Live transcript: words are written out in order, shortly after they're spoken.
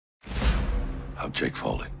I'm Jake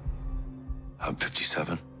Foley. I'm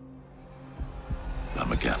 57. And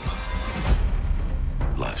I'm a gambler.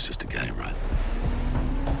 Life's just a game, right?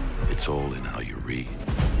 It's all in how you read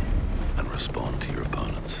and respond to your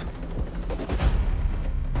opponents.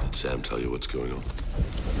 Did Sam tell you what's going on?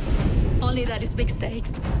 Only that it's big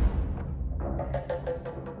stakes.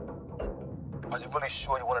 Are you really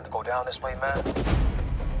sure you wanted to go down this way, man?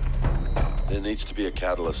 There needs to be a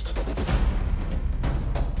catalyst.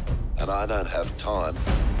 And I don't have time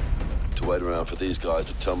to wait around for these guys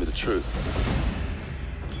to tell me the truth.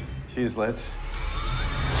 Cheers, lads.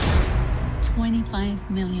 25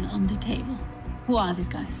 million on the table. Who are these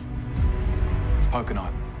guys? It's poker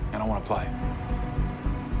night, and I want to play.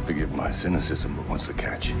 Forgive my cynicism, but what's the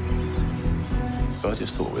catch? I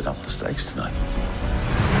just thought we'd up the stakes tonight.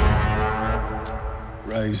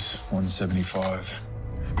 Raise 175.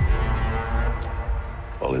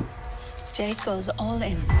 All in. Jake goes all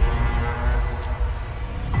in.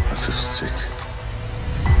 I feel sick.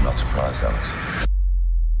 I'm not surprised, Alex.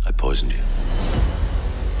 I poisoned you.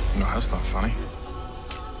 No, that's not funny.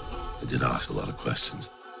 I did ask a lot of questions.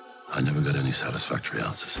 I never got any satisfactory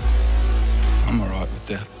answers. I'm all right with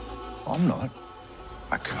death. I'm not.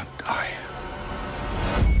 I can't die.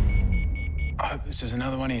 I hope this is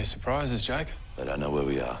another one of your surprises, Jake. They don't know where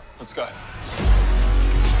we are. Let's go.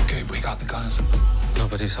 Okay, we got the guys.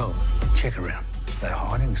 Nobody's home. Check around. They're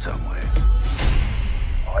hiding somewhere.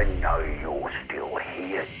 I know you're still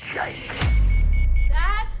here, Jake.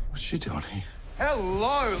 Dad? What's she doing here?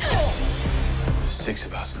 Hello! There's 6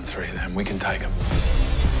 of us and 3 of them. We can take them.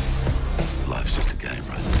 Life's just a game,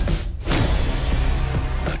 right?